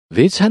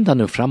Vi sender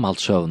nu fram alt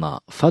søvna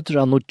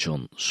Fødra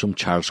Nudjon som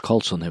Charles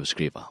Colson har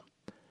skriva.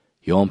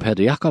 Jon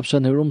Peter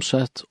Jakobsen har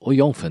omsett og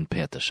Jon Finn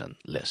Petersen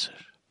leser.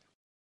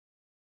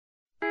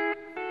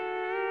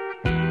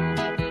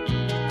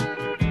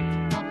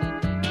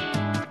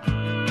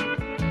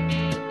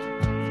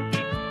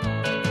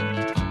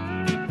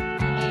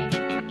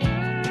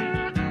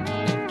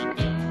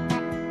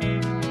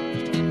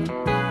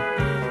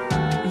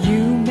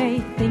 You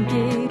may think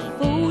it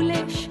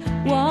foolish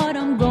what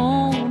I'm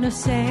gonna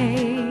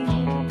say.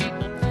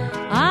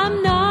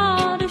 I'm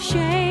not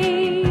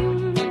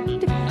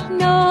ashamed,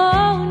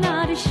 no,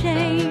 not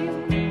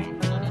ashamed.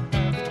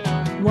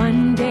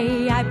 One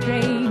day I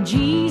pray,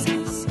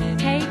 Jesus,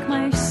 take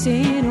my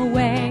sin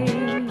away.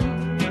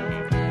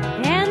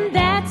 And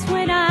that's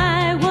when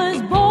I was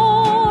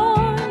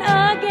born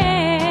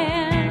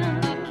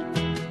again.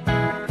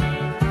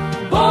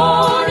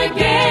 Born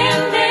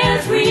again,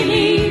 there's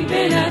really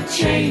been a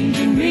change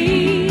in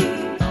me.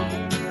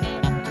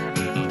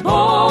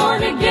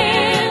 Born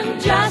again,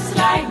 just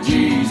like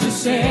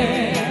Jesus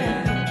said.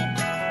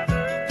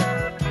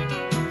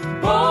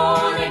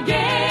 Born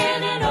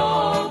again, and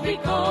all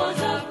because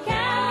of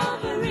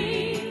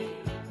Calvary.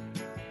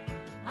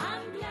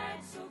 I'm glad,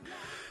 so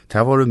glad.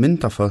 Det var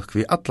mynta folk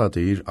vi alla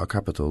dyr av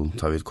Capitol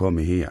ta vi kom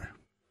i her.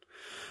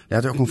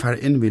 Lät jag kom fara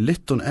in vid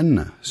litton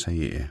enne,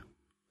 sier jeg.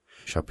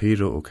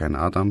 Shapiro og Ken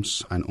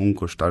Adams, ein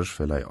ungur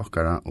starfsfella i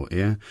okkara og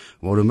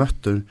voru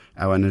møttur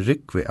av en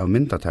rikvi av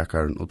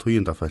myndatekaren og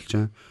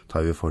tøyendafölkje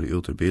ta vi for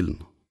ut ur bilen.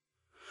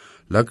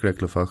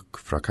 Løgreglefolk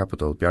fra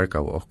Capitol bjarga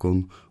av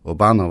okkon og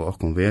bana av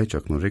okkon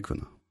vedjøkn og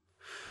rikvina.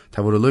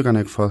 Det voru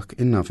luganek folk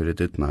innanfyr i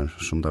dittnar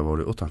som det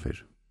voru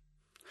utanfyr.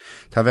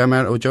 Det var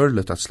mer og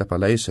gjørligt at sleppa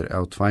leiser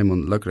av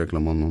tveimund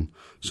løgreglemonnen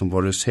som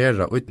voru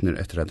sera utner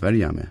etter at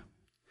verja med.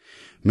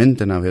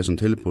 Mynden av hesson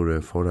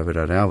tilbore for å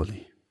være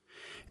rævlig.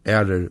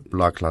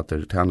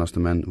 Blakklatter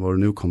tjenestemenn var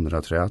nu kommet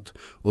av træt,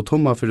 og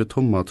tomma fyrir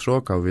tomma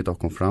tråka vi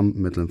dokkom fram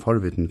mellom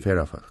forvitten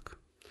ferafolk.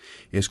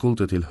 Jeg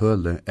skulde til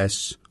høle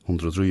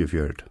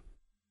S-134.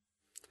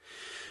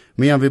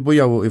 Medan vi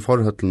boja i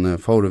forhøtlene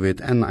får vi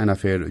enn ena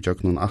fer i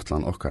jøknon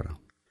atlan okkara.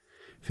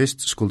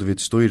 Fyrst skulle vi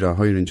støyra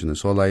høyringene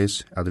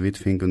såleis at vi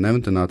fingu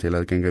nevntena til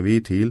at genga vi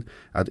til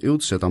at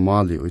utsetta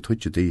Mali og i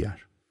 20 dier.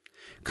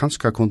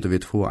 Kanska kunde vi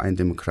få ein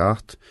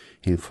demokrat,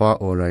 hin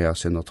faåraja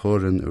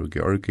senatoren ur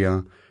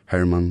Georgia,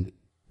 Herman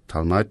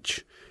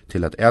Talmadge,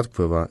 til at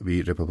etkvøva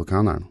vi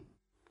republikanerne.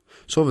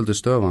 Så vil det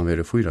støvan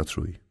være 4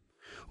 troi.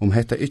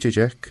 Hetta ikkje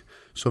gjekk,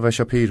 så var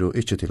Shapiro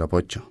ikkje til a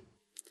bodja.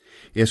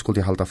 Jeg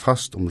skulle halda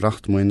fast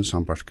rattmoin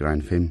sambart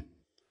grein 5.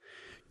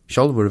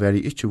 Sjálfur var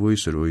jeg ikkje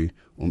viser ui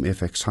jeg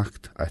fekk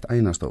sagt eit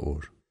einasta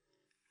år.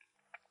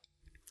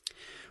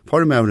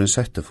 Formøveren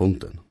sette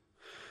funden.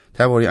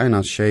 Det var i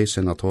einans 6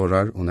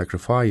 senatorar og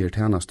nekrofager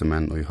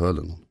tjenestemenn og i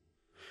hølen.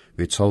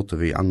 Vi tsaute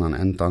vi annan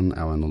endan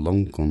av en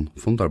longon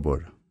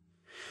fundarbor.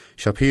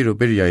 Shapiro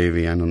byrja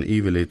vi en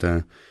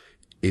ivelite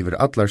iver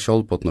allar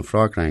sjálvbotne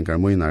fragrengar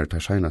munar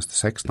til seinaste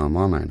 16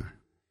 måneder.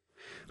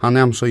 Han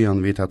nem så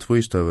igjen vidt at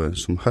tvistøve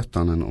som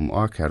høttanen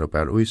akær og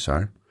bær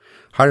uisar,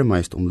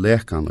 harmeist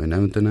lekan og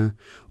nevntene,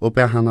 og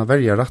ber han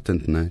verja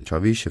rattentene tja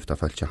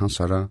vidskiftafeltje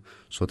hansara,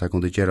 så det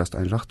kunne gjerast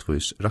ein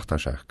rattvis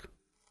rattarsjekk.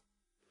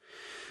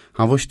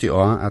 Han visste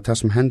også at det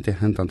som hendte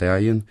hendande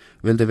egen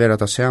ville være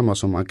det samme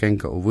som å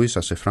genga og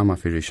vise seg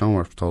framafyr i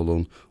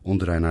sjånvarptålen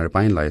under en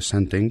beinleie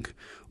sending,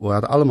 og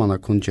at allmanna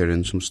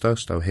kunngjøren som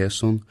størst av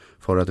heson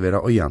for at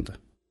være øyande.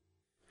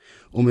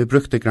 Vi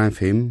brukte grein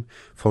 5,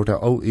 for det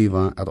å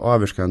iva at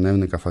avvirka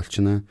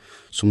nevningafalkene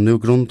som nu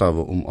grundav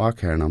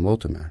akærna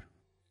måte mer.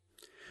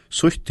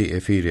 Sutti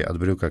fyrir at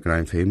bruka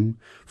grein 5,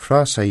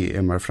 fra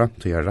seg mar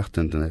framtida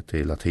rattendene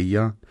til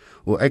latia,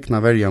 og egna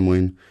verja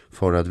mun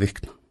for at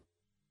vikna.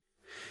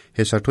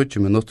 Hesar 20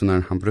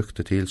 minutter han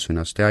brukte til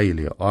sina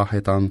stegelige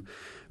avhetan,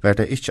 var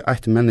det ikkje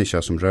eit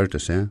menneske som rørte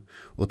seg,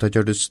 og det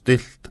gjør det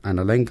stilt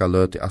en lenga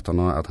løt i at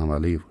han var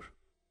livur.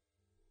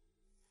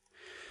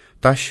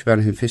 Dash var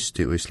hin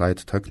fyrsti og i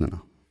sleit tøgnena.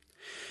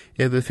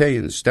 Jeg vil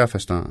fegin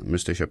stedfesta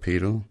Mr.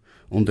 Shapiro,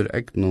 under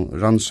egnu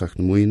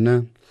rannsøkn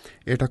muine,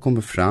 det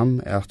kommet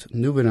fram at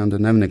nuverande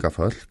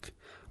nevningafolk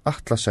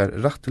atla seg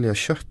ratteliga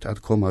kjøtt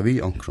at koma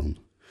vi omkron,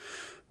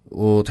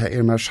 og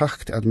det mer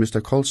sagt at Mr.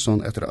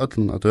 Colson etter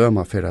öllun að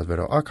døma fyrir at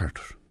vera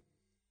akartur.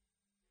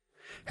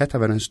 Hetta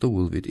var en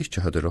stol vi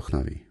ikkje høyde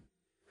rokna vi.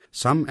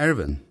 Sam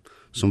Ervin,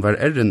 som var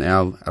erren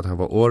av at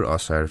hava år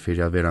av seg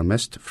fyrir at vera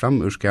mest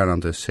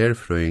framurskerande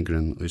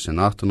serfrøyingren i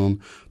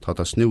senaten tatt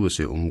a snue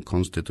seg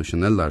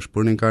konstitutionella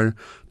spurningar,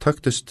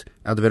 tøktest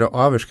at vera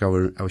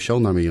avvirskaver av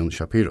sjånarmion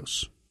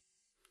Shapiros.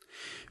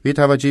 Vi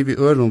hava givi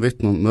øron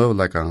vittnon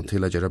møvleika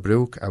til at gjera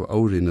bruk av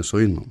årine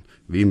søgnon,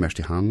 vi mest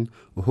i han,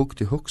 og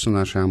hukti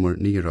huksunar samur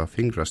nyra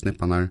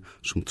fingrasnippanar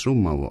som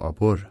trumma og av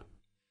bore.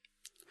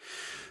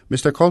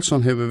 Mr.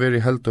 Colson hever veri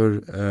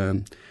heldur,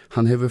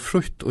 han hever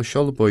frutt og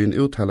sjálfbøyen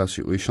uttala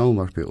seg i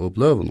sjálfvarpi og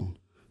bløvunum,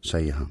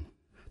 sier han.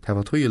 Det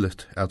var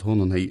tydelig at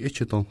honom hei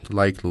ikkje dont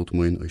leiklot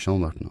mun i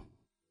sjálfvarpinu.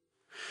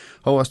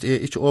 Håast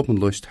ikke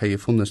åpenlyst hei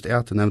funnest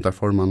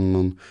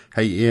nevndarformannen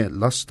hei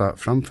lasta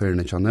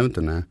framførende til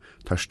nevndene,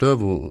 tar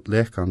støvo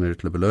lekane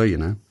til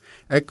beløyene,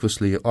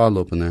 ekvislige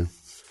avlåpene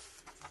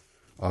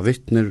av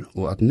vittner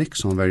og at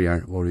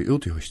Nixon-verjar var i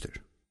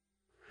utihøyster.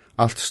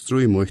 Alt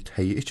struimot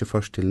hei ikke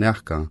først til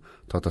neka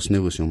tatt å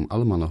snuve seg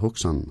allmanna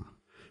hoksanna.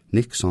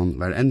 Nixon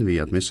var enn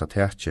at missa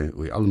tætje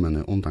og i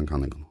allmenne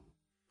undankanningen.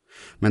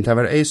 Men det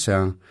var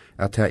eisa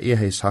at det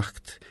hei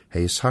sagt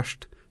hei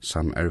sart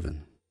sam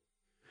erven.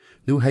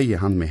 Nu hei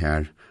han med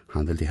her,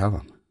 han vil de hava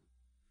han.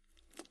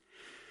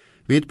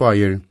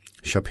 Vidbager,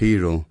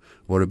 Shapiro,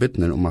 var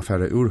bittner om å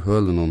fære ur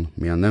hølenon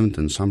med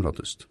nevnden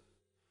samrådest.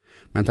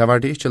 Men det var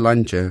det ikke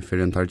landje for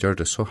en tar gjør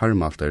det så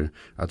harmalter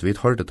at vi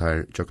hørte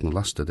der tjøkno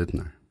laste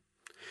dittner.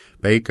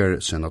 Baker,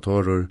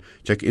 senatorer,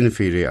 tjekk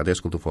innfyrir at jeg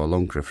skulle få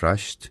langre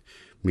frast,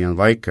 medan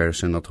Weikar,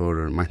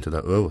 senatorer, mente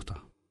det øvota.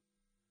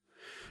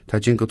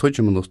 Det gikk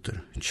 20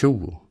 minutter,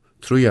 20,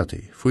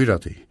 30,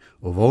 40,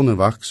 og våne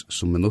vaks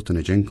som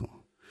minuttene gikk.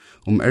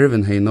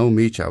 Ervin hei nå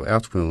mykje av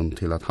etkvøven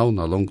til at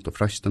havna langt og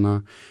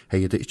frastene,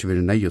 hei det ikke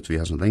vært nøyut vi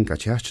har som lenga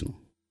kjætjen.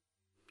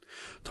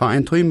 Ta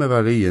ein tøyme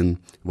var rien,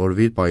 var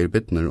vi bare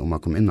bittner om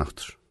å komme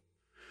innatter.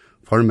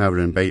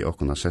 Formøveren bei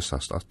okkona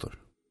sessast atter.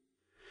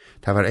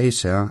 Det var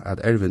eise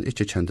at Ervin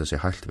ikke kjente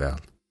seg helt vel.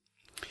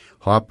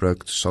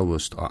 Habrøkt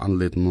sovust av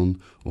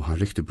anledningen, og han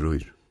riktig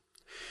bror.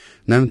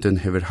 Nevnden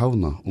hever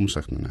havna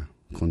omsøkningene,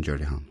 kun gjør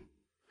det han.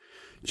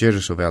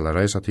 Gjør så vel av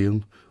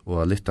reisetiden,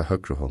 og av litt av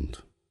høyre hånd.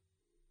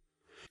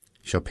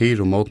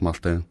 Shapiro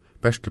motmalte,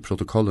 best til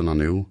protokollene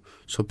nå,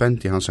 så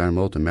bente han seg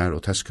mot mer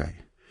og teskai.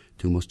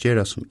 Du måst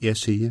gjøre som jeg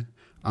sier,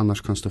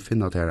 annars kan du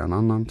finne der en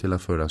annan til å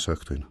føre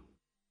søktøyene.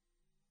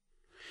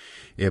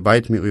 Jeg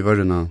beit meg i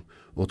vørrene,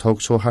 og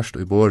tok så hardt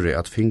i båret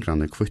at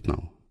fingrene kvittna.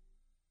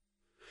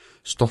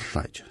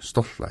 Stoltleik,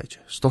 stoltleik,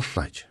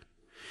 stoltleik.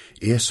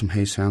 Jeg som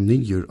hei seg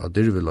nyer av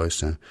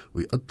dyrveløse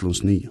og i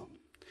ødlons nio.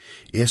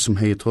 Jeg som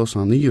hei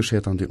tåsa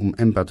nyersetande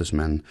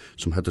embeddesmenn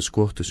som hadde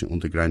skått seg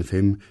under grein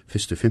 5,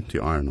 første 50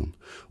 årene,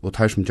 og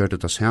der som gjør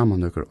det saman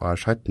nøkker og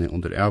settene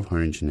under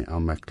avhøringene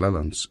av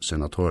McClellans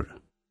senatorer.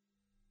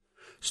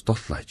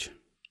 Stoltleik.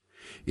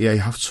 Jeg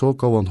har haft så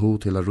gåan ho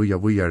til å ruja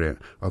vujare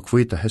av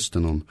kvita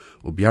hesten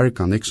og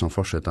bjerga Nixon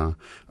fortsetta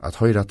at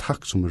høyra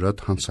takk som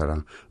rødt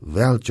hansara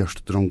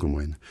velgjørst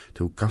drongemoen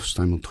til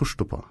gavstein og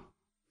torsto på.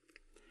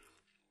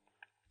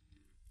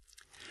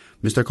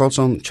 Mr.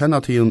 Carlson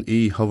kjenner tiden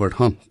i Howard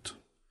Hunt.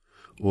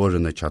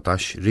 Årene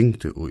Chadash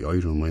ringte i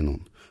øyren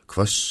munnen,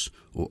 kvass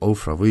og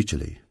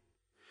ofravvikelig.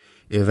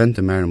 Jeg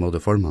vente mer mot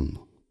formannen.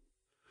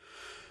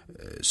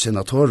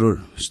 Senatorer,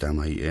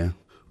 stemmer jeg,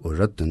 og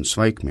rødden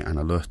sveik meg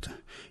en løte.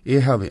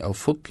 Jeg har av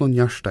fotlån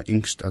hjärsta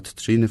yngst at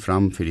trine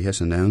fram fyrir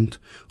hese nevnt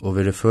og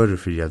være fører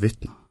fyrir jeg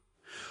vittna.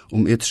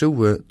 Jeg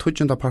troe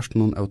 20.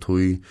 parten av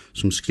tog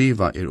som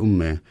skriva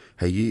meg,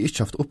 har jeg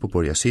ikke haft oppe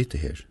på jeg sitte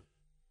her.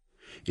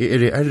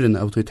 Jeg i æren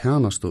av tog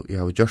tjenest og jeg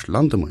har gjørst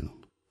landemånen.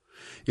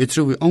 Jeg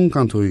tror i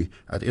omgang tog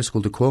at jeg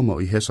skulle komme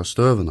i hesa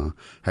støvene,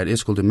 her jeg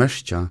skulle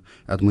merke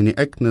at mine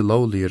egne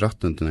lovlige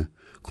rattendene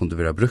kunne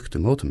være brukt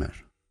mot mer.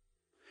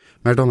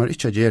 Men de har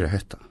ikke gjøre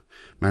hetta.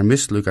 Men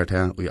mislykker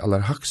til og i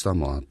aller haksta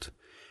mat.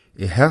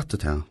 Jeg heter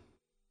til.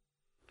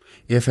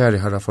 Jeg er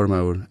ferdig herra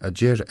formøver at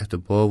gjøre etter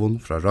boven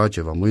fra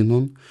radjeva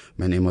munnen,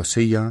 men jeg må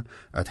sige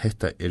at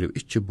hetta jo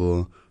ikke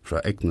bo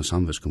fra egne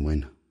samviske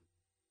munn.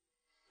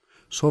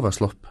 Så var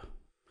slopp.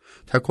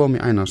 Det kom i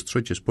einans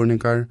trudje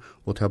spurningar,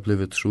 og det har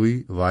blivit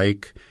trui,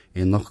 veik,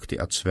 nok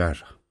til at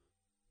sværa.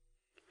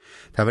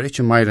 Det var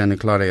ikke meir enn jeg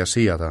klarer jeg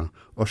sier det,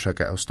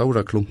 orsaka av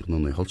stora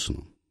klumpen i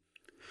holsen.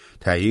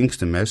 Det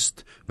yngste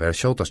mest var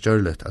kjøta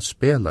stjørlet at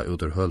spela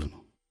ut ur hølen.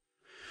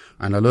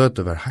 Ein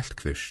løte var helt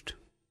kvist.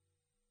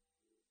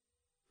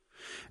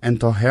 En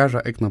ta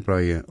herra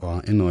egnabrøye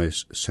og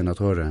innøys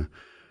senatorer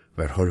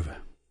var horve.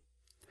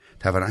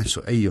 Det var ein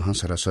så ei og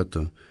hans herra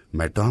søttu,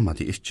 mer dama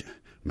de ikkje,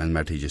 men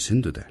mer tidje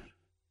syndu der.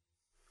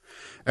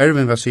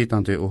 Ervin var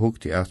sitande og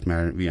hukti at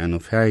mer vi en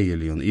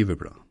feilion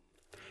iverbra.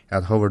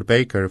 At Howard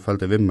Baker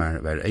følte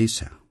vimmer var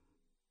eise.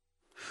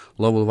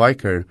 Lowell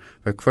Weicker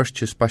var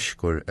kvørstje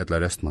spaskur etla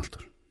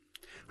restmaltur.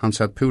 Han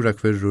satt pura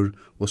kvirrur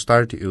og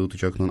starti ut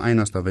og noen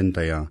einasta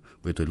vindaja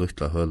vid i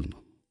luttla hølna.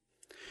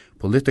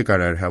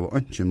 Politikarar hava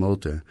ønske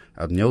måte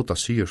at njóta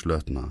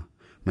sigursløtna,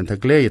 men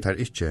det gledet her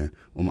ikkje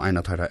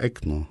eina tarra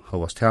egnu,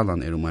 hovast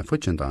talan om ein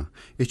futjenda,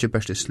 ikkje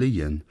best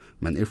slien,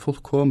 men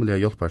fullkomlige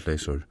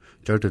hjelparleisur,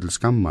 gjør det til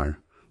skammar,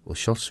 og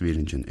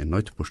sjálfsviringen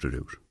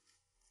nøytborsterur.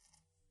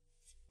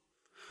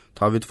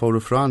 Ta vid foru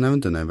fra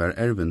nevndene var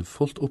Ervin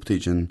fullt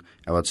opptidgen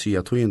av at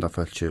sia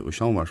tøyendafølse og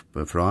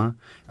sjånvarspe fra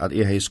at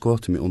jeg hei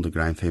skått meg under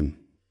grein 5.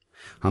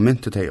 Han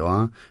mynte teg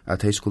også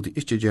at jeg skulle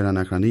ikke gjøre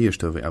nekra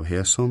nyerstøve av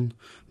hæson,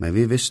 men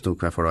vi visste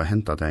hva for å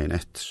henta dagen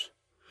etter.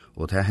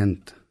 Og det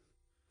hendt.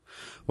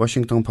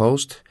 Washington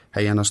Post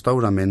hei en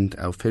stora mynd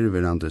av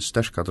fyrvirrande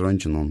sterska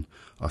drøngenon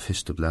av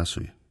fyrste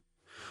blæsøy.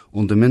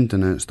 Under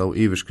myndene stod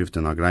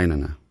iverskriften av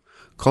greinene.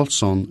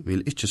 Colson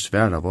vil ikke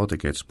sværa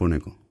Watergates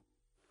spurningo.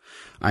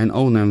 Ein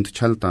ónevnt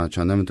kjelta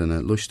tja nevndene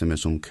luste meg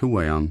som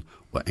Kuajan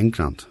og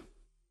England.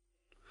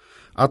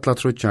 Alla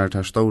trutjar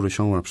tar store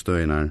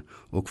sjónvarpstøynar,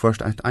 og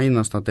først eit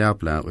einasta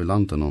dæble i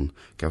landen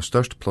gav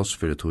størst plass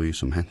fyrir tøy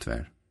som hent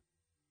vær.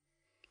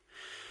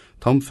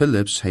 Tom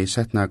Phillips hei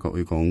sett nega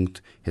i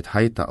gongt hitt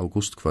heita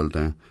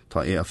augustkvölde,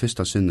 ta av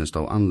fyrsta sinne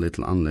stå anlit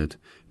til anlit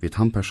vid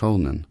han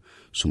personen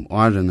som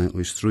årene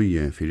og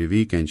struje fyrir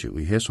vikendje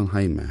og i heson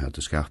heime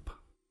hadde skapa.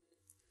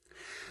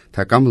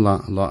 Ta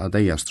gamla la a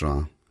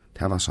deiastra,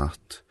 ta var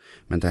satt,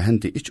 men det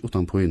hendi ikkje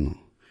utan poino,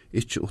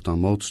 ikkje utan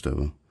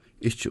motstøve,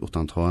 ikkje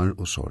utan tar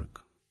og sorg.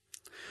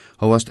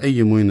 Hovast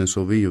eie moine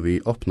så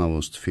vi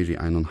oppnavust fyrir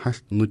einon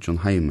helt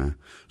nudjon heime,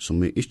 som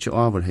vi ikkje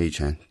over hei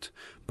kjent,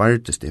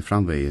 bardest det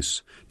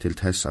framvegis til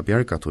tess av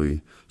bjergatøy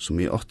som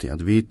vi åtti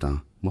at vita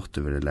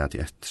måtte være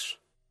leti etter.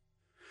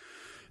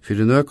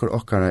 Fyrir nøkor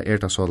okkara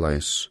det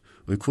såleis,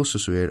 og i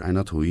kvosses så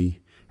eina tøy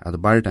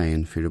at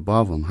bardein fyrir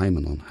bavon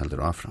heimenon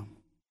heldur afram.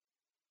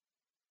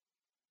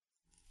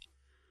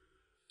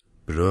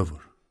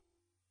 Brøvor.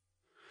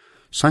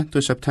 Sent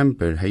i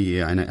september hei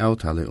jeg en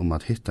avtale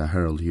at hitta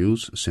Harold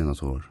Hughes,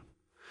 senator.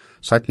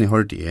 Seitni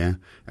hørte jeg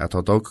at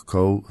da Doug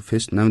Coe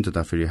fyrst nevnte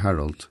det fyrir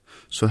Harold,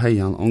 så hei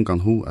han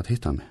ongan ho at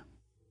hitta meg.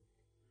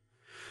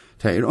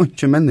 Det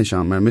ikke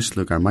menneska mer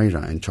mislukkar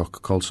meira enn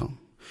Chuck Colson.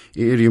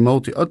 Jeg i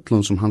måte i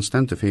ödlun som han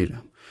stendte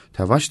fyrir.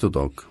 Det varst og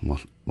Doug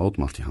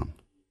motmalte han.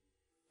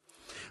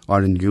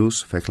 Aaron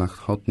Hughes fikk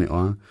lagt hotni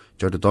av,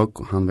 gjørte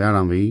Doug han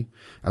væran vi,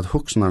 at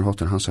hoksenar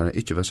hotter hans herre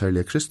ikkje var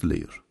særlig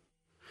kristeligur.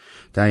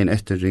 Dagen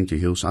etter ringte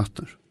Hughes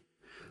atter.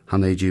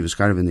 Han givet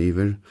skarven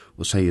iver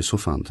og sier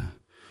soffande.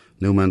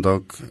 Nu men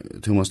Doug,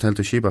 du måst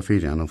helt skipa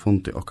fyrir han og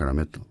fundi okkara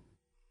middel.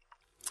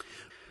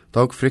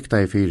 Doug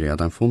frykta i fyrir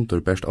at han fundur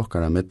best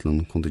okkara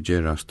middelen kunde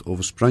gerast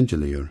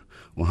oversprangeligur,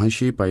 og han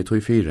skipa i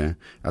tog fyrir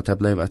at det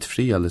blei et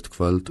frialit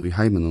kvöld i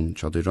heimenon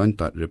tja de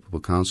røynta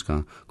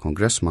republikanska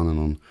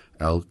kongressmannen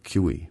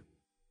L.Q.E.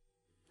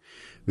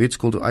 Vi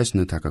skulle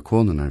eisne taka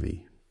konunar vi.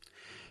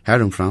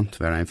 Herumframt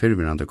var ein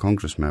fyrvirrande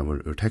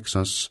kongressmæver ur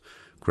Texas,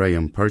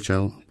 Graham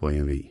Purcell,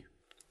 bojen vi.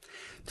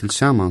 Til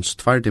samans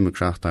 2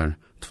 demokrater,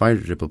 2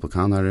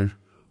 republikanarer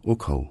og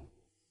Coe.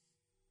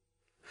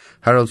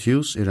 Harold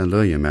Hughes en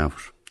løye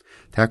mæver.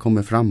 Det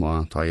kommer fram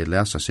og ta I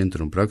lesa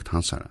sinter brøgt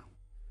hansara.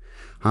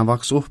 Han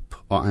vaks opp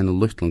av en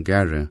lyttlund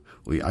gære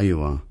og i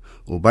Iowa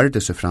og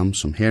bærde seg fram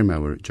som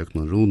hermæver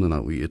tjøkna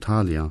runena i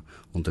Italia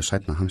under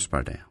 17.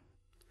 hamsbardet.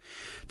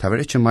 Det var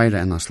ikkje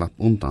meira enn han slapp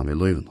undan ved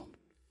løyvene.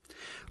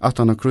 At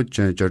han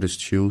krudje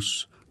gjørdest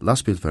Hughes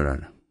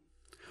lastbilførare.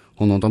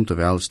 Hon domte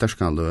vel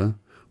sterskan lø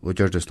og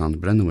gjørdest han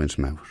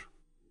brennevinsmæver.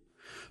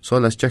 Så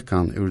les tjekk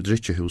han ur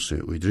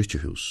drytjehuset og i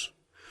drytjehus.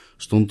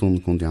 Stundun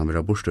kunde han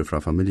være borster fra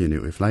familien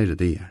i flere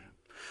dier.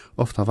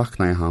 Ofta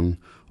vakna han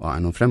av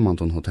en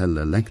fremmandon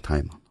hotellet lengt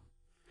heiman.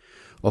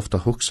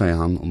 Ofta hugsa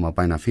han å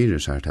beina fyrir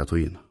seg til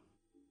tøyina.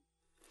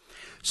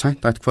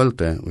 Sent eit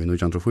kvölde og i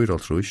 1904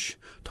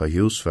 ta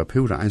Hughes var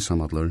pura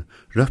einsamadler,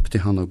 røpte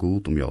han og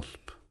god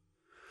hjelp.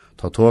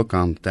 Ta tåg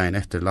han dagen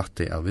etter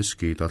latte av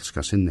whisky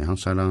dalska sinne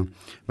hansara,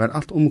 var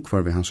alt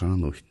omkvarvi hansara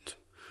nøyt.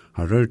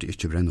 Han rørte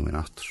ikkje brennoen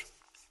atter.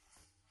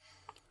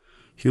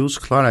 Hughes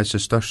klarar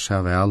seg størst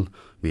seg vel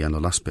ved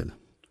en lastbil.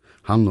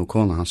 Han og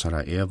kona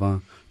hansara Eva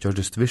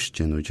gjørdest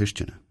virkjen og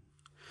kyrkjene.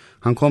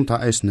 Han kom ta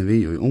eisne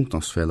vi i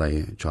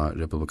ungdomsfellet tja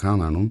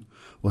republikanerne,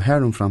 og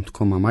heromframt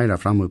kom han meira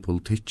fram i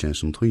politikken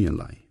som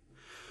tøyenlei.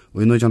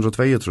 Og i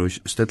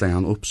 1922 stillet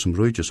han opp som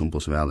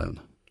rujtjesombos velevne.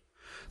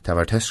 Det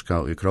var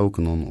teska og i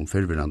krokenon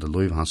fyrvirrande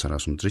løyv hansara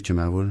som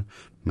drikkjemævor,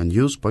 men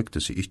Hughes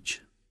bøkte seg ikkje.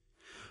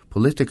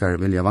 Politikar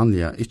vilja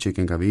vanliga ikkje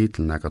genga vid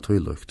til nega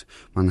tøylukt,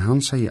 men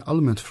han sier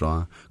allmänt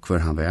fra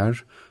hver han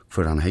var,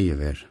 hver han heie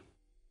var.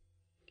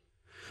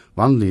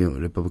 Vanlige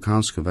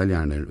republikanske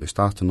veljarner i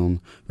staten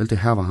ville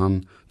hava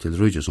han til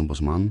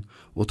rujtjesombodsmann,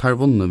 og tar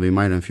vunne vi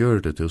meir enn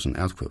 40.000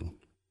 etkvøl.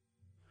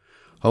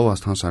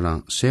 Hovast hansara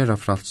Sera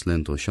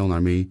Fralslind og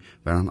Sjónarmi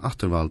var han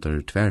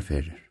attervalder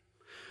tverferier.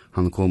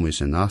 Han kom i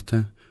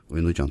senatet og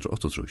i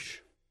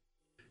 1938.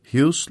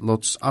 Hughes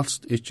låts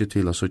alst ikkje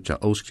til å suttja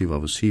avskriva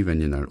av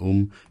sivenjener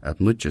at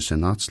nudje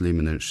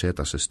senatsliminer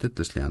seta seg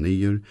stilleslega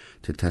nyer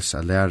til tess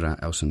a læra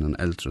av sin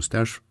eldre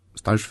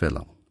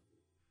starsfellav.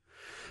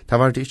 Det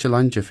var det ikkje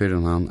landje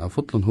fyrir han av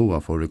fotlun hova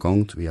for i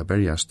gongt via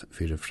berjast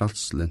fyrir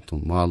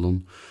Fralslinton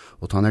malun,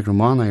 og ta nekru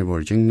manair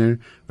vår gingner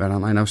var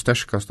han ein av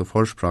sterskaste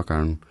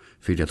forsprakaren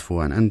fyrir at få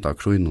en enda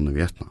krøynun i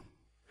Vietnam.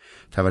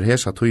 Det var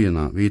hesa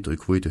tøyina vid og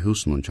i kvite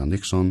husen til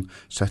Nixon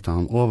sette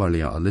han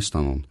overlige av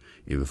listanon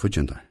i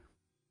fudjendar.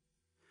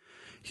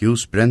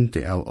 Hughes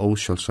brente av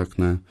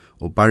åskjølsøkne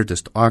og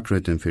bardest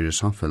akryten fyrir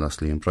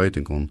samfellaslige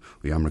brøytingon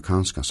i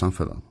amerikanska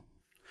samfellan.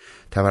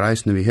 Det var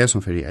eisne vi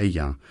hesom fyrir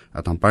eia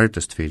at han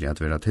bardest fyrir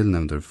at vera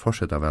tilnevndur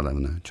forsetta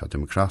velevne tja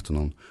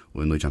demokratenon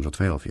og i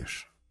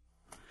 1942.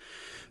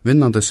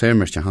 Vinnande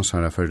sermerskja hans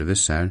herra fyrir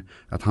visser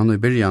at han i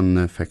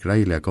byrjan fekk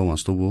reilig gåan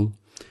stål,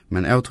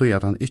 men jeg tror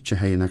at han ikke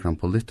hei nekran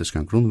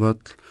politiska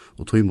grunnvøtl,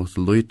 og tog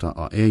måtte løyta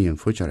av egen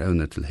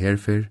fudjarevne til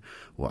herfyr,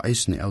 og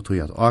eisne jeg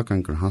tror at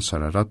avganger hans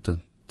herra radde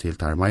til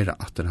der meira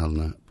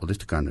atterhaldne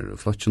politikarner og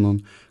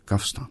flotjenon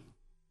gavstan.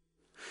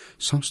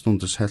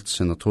 Samstundes helt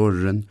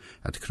senatoren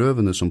at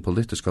krøvene som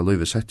politiska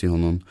løyve sett i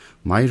honom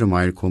meir og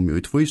meir kom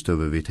ut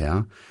tvistøve vidt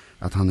her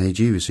at han hei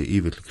givet seg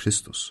ivet til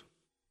Kristus.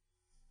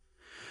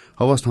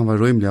 Hovast han var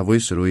røymlig av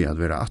viser ui at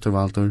være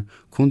attervalter,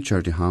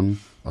 kunnkjørte han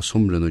av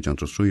somren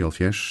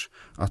 1973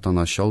 at han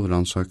har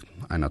sjálvransøkt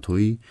ein at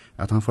hui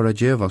at han får a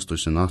djevast i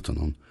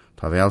senaten hon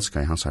ta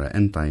velska i hans herre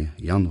enda i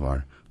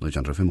januar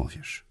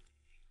 1945.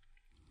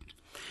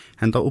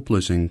 Henda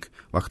upplysning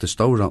vakte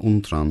stora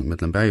undran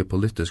mellom begge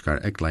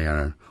politiskar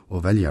eglajarar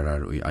og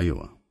veljarar i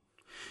Iowa.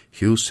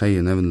 Hughes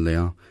sier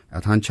nevnelig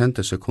at han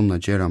kjente seg kunne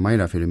gjøre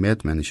meira fyrir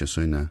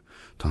medmenneskesyne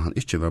ta han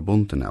ikkje var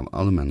bunden av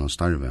allmenn og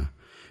starve,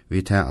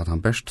 vi til at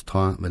han best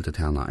ta velte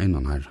tjena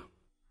einan herre.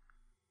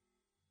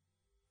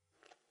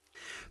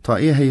 Ta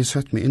jeg hei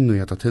sett meg inn i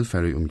etta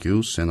tilfæri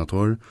Hughes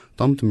senator,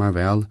 domte meg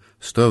vel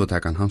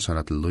støvetekan hans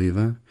herre til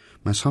løyve,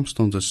 men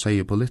samstundes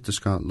sier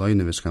politiska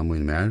løgneviska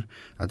mun mer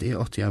at jeg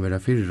åtti å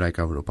være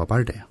fyrirreikavur oppa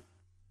barde.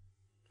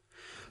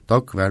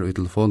 Dog var i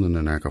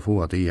telefonene når jeg få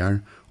at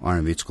jeg og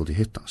en vidt skulle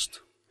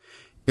hittast.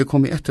 Jeg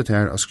kom i etter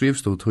til å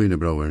skrivstå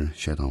tøynebrøver,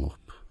 skjedd han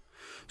opp.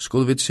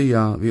 Skulle vi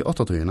sia vi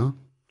 8 tøyna?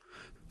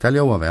 Til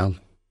jeg var vel.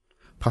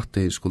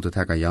 Patti skulle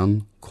teka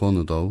Jan,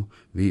 kone då,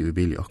 vi i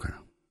bil i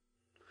okkara.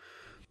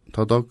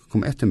 Ta Dog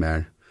kom etter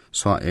mer,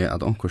 sa jeg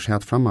at onker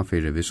satt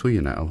frammafyrir vi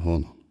sujene av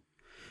honom.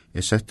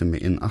 Jeg sette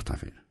meg inn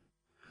atafyrir.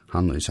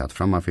 Han og jeg satt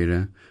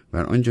frammafyrir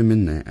var ungen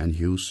minne enn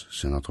Hughes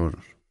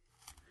senatorer.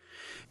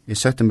 Jeg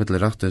sette meg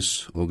til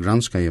rattes og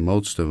granska i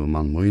motstøve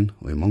mann mun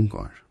og i mange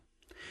år.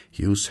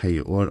 Hughes hei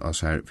år av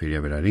seg for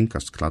jeg være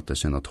ringkast kladde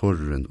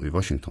senatoreren i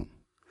Washington.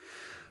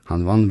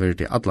 Han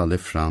vannverdi alla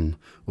liffran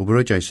og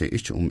brødja seg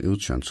ikkje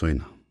utkjønt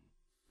søyna.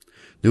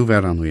 Nu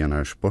var han i en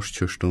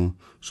sportskjørstu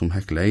som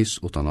hekk leis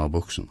utan av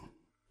buksen.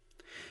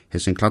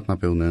 Hesin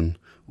kladnabunen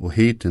og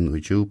hiten og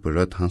djup og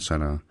rødt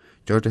hansara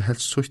gjør det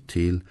helst sutt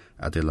til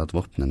at de latt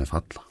våpnene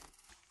falla.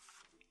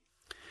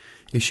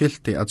 Jeg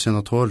skilte at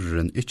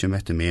senatoreren ikkje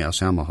mette meg av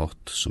samme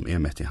hot som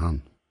jeg mette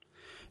han.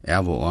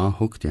 Av og av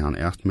hukte han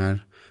eit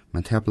mer,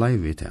 men det blei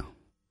vi til.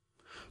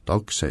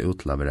 Dog seg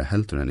ut til å være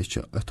heldur enn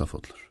ikkje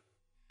øttafotler.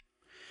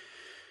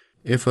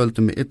 Jeg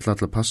følte meg ytla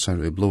til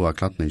passar i blåa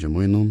kladninga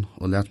munnen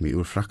og let meg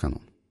ur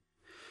frakkanon.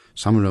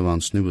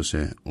 Samrøvan snue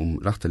seg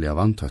rettelig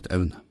vantøtt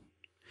evne.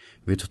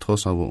 Vi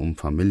tås av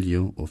familie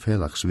og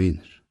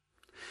felagsviner.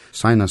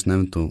 Seinast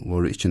nevnto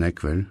voru ikkje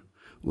nekver,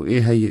 og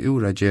jeg hei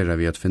ura gjerra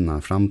vi at finna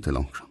fram til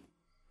onkran.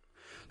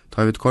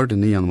 Ta vi kordet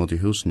nian mot i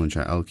husen og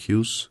Al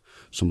Hughes,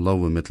 som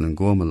lov i mittelen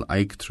gommel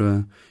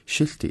eiktrø,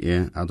 skilte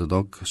jeg at det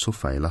dog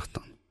soffa i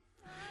lattan.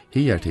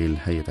 Hiertil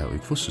hei det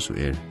og kvosse så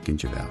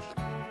gynnje vel.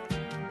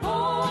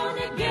 Born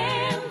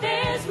again,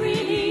 there's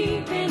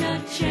really been a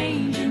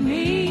change in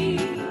me.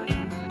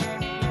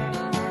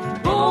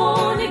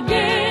 Born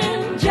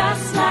again,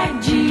 just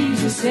like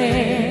Jesus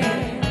said.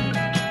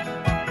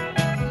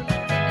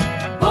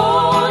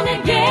 Born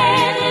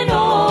again and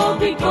all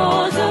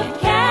because of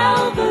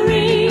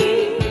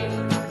Calvary.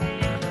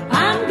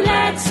 I'm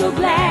glad, so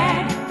glad